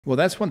Well,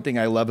 that's one thing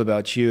I love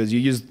about you is you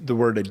use the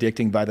word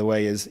addicting, by the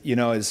way, is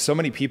so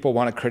many people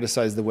want to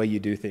criticize the way you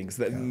do things.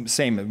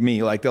 Same with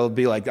me. Like they'll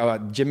be like, oh,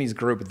 Jimmy's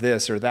group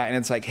this or that. And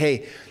it's like,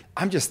 hey,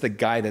 I'm just the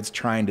guy that's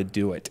trying to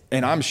do it.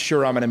 And I'm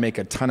sure I'm going to make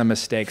a ton of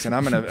mistakes and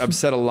I'm going to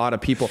upset a lot of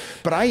people,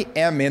 but I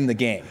am in the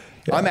game.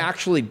 Yeah. I'm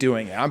actually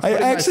doing it. I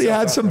actually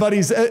had some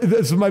buddies,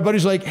 my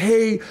buddies like,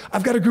 hey,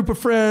 I've got a group of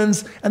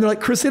friends and they're like,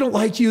 Kris, they don't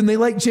like you and they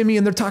like Jimmy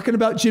and they're talking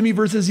about Jimmy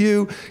versus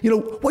you. You know,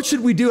 what should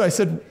we do? I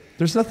said,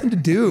 there's nothing to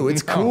do.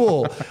 It's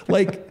cool.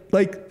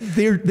 Like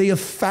they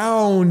have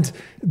found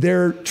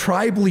their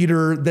tribe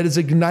leader that is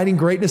igniting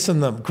greatness in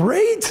them.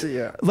 Great.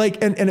 Yeah.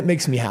 Like, and it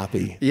makes me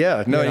happy.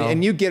 Yeah. No,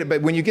 and you get it.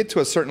 But when you get to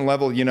a certain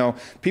level, you know,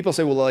 people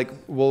say, well,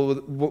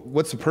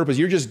 what's the purpose?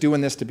 You're just doing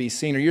this to be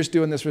seen, or you're just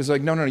doing this. It's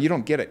like, no, you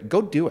don't get it.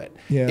 Go do it.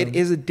 Yeah. It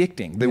is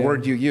addicting. The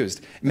word you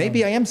used.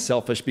 Maybe I am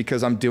selfish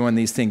because I'm doing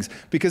these things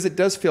because it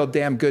does feel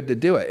damn good to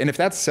do it. And if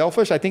that's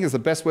selfish, I think is the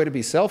best way to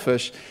be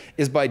selfish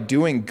is by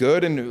doing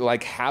good and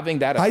like having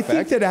that effect. I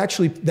think that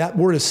actually that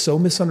word is so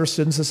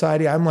misunderstood in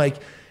society. I'm like,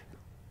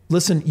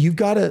 listen, you've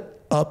got to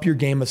up your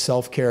game of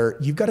self-care.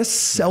 You've got to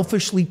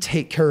selfishly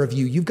take care of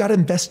you. You've got to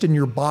invest in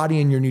your body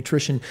and your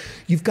nutrition.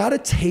 You've got to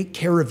take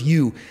care of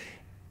you.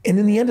 And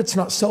in the end, it's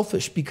not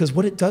selfish because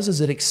what it does is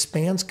it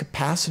expands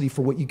capacity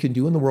for what you can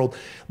do in the world.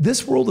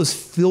 This world is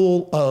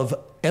full of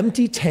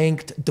empty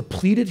tanked,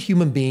 depleted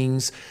human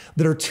beings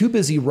that are too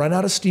busy, run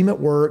out of steam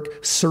at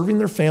work, serving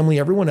their family,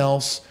 everyone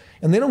else.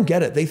 And they don't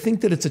get it. They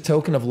think that it's a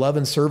token of love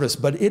and service,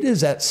 but it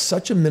is at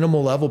such a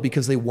minimal level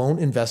because they won't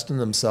invest in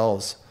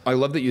themselves. I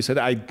love that you said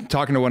that. I'm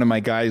talking to one of my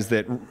guys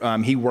that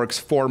he works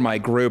for my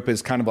group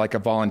as kind of like a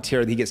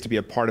volunteer. He gets to be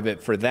a part of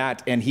it for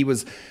that. And he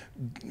was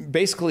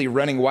basically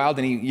running wild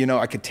and he, you know,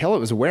 I could tell it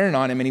was wearing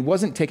on him and he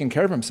wasn't taking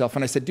care of himself.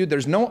 And I said, dude,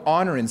 there's no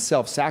honor in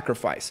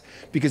self-sacrifice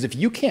because if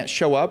you can't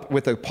show up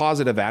with a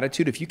positive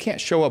attitude, if you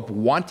can't show up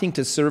wanting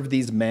to serve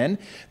these men,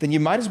 then you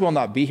might as well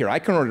not be here. I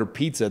can order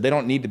pizza. They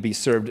don't need to be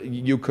served.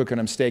 You cooking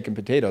them steak and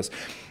potatoes.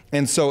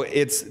 And so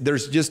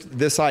there's just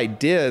this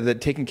idea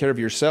that taking care of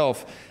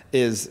yourself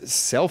is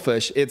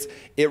selfish. It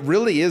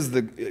really is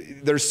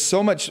there's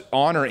so much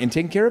honor in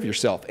taking care of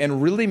yourself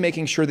and really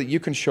making sure that you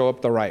can show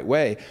up the right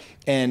way.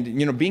 And,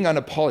 you know, being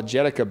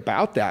unapologetic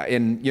about that.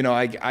 And, you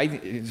know,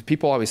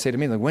 people always say to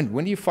me, like,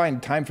 when do you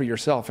find time for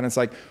yourself? And it's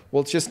like,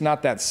 well, it's just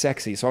not that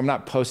sexy. So I'm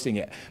not posting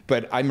it,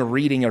 but I'm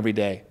reading every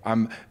day.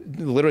 I'm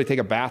literally take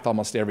a bath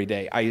almost every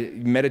day. I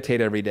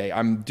meditate every day.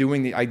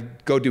 I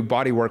go do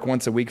body work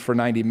once a week for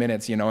 90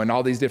 minutes, you know, and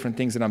all these different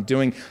things that I'm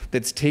doing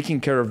that's taking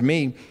care of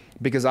me.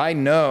 Because I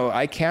know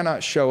I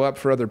cannot show up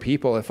for other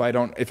people if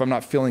I'm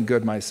not feeling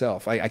good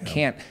myself. I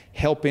can't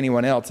help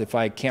anyone else if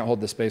I can't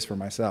hold the space for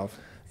myself.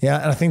 Yeah,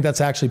 and I think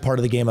that's actually part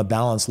of the game of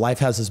balance. Life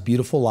has this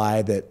beautiful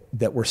lie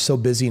that we're so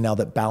busy now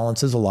that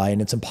balance is a lie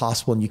and it's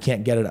impossible and you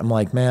can't get it. I'm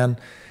like, man,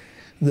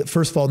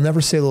 first of all,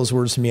 never say those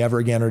words to me ever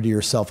again or to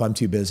yourself, I'm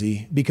too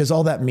busy. Because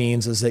all that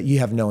means is that you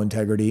have no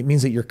integrity. It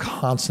means that you're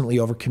constantly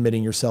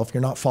overcommitting yourself.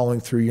 You're not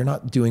following through. You're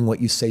not doing what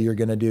you say you're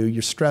going to do.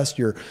 You're stressed,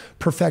 you're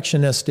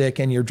perfectionistic,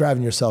 and you're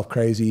driving yourself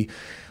crazy.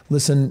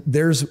 Listen,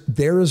 there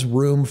is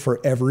room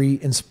for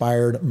every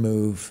inspired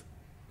move.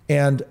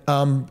 And,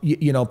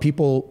 you know,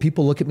 people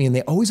look at me and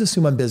they always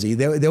assume I'm busy.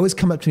 They always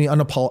come up to me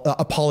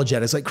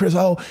apologetic. It's like, Kris,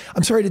 oh,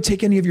 I'm sorry to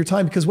take any of your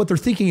time, because what they're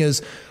thinking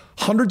is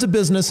hundreds of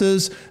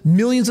businesses,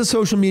 millions of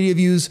social media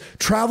views,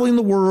 traveling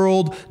the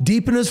world,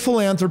 deep in his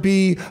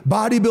philanthropy,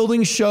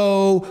 bodybuilding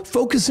show,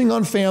 focusing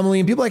on family.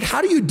 And people are like,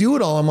 how do you do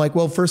it all? I'm like,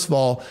 well, first of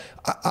all,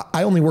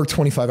 I only work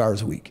 25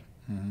 hours a week.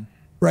 Mm-hmm.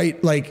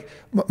 Right? Like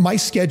my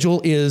schedule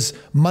is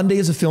Monday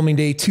is a filming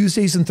day,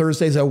 Tuesdays and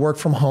Thursdays I work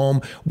from home,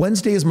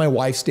 Wednesday is my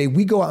wife's day,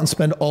 we go out and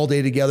spend all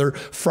day together,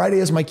 Friday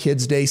is my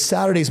kid's day,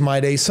 Saturday's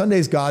my day,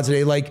 Sunday's God's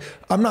day. Like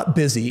I'm not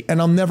busy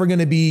and I'm never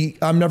gonna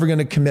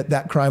commit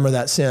that crime or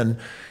that sin,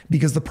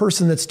 because the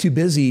person that's too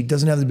busy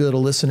doesn't have the ability to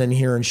listen and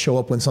hear and show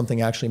up when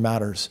something actually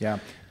matters. Yeah.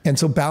 And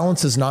so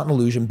balance is not an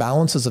illusion.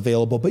 Balance is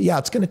available, but yeah,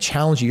 it's going to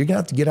challenge you. You're going to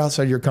have to get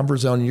outside your comfort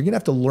zone. You're going to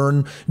have to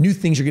learn new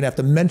things. You're going to have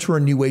to mentor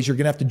in new ways. You're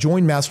going to have to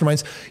join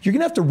masterminds. You're going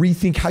to have to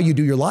rethink how you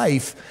do your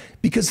life,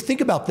 because think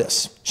about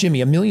this, Jimmy,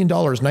 $1 million,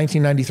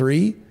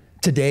 1993,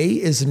 today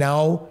is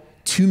now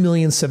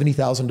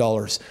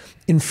 $2,070,000.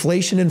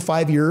 Inflation in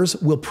 5 years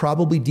will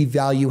probably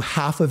devalue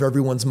half of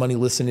everyone's money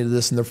listening to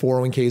this in their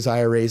 401ks,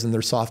 IRAs, and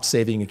their soft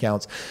saving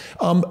accounts.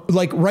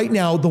 Like right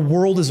now, the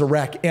world is a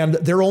wreck, and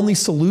their only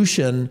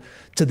solution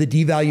to the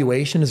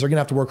devaluation is they're gonna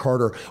have to work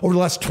harder. Over the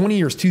last 20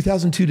 years,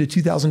 2002 to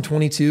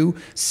 2022,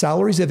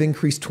 salaries have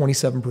increased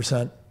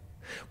 27%,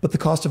 but the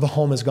cost of a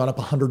home has gone up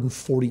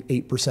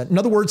 148%. In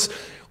other words,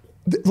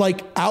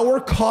 like our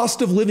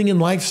cost of living and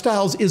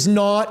lifestyles is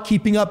not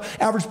keeping up.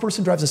 Average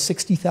person drives a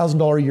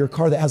 $60,000 a year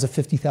car that has a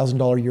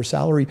 $50,000 a year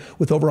salary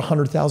with over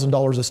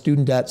 $100,000 of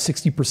student debt,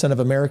 60% of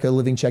America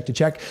living check to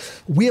check.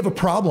 We have a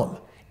problem.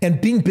 And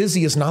being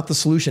busy is not the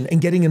solution, and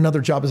getting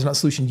another job is not the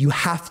solution. You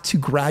have to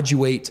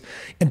graduate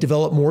and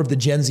develop more of the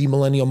Gen Z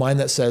millennial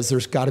mind that says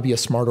there's got to be a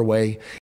smarter way.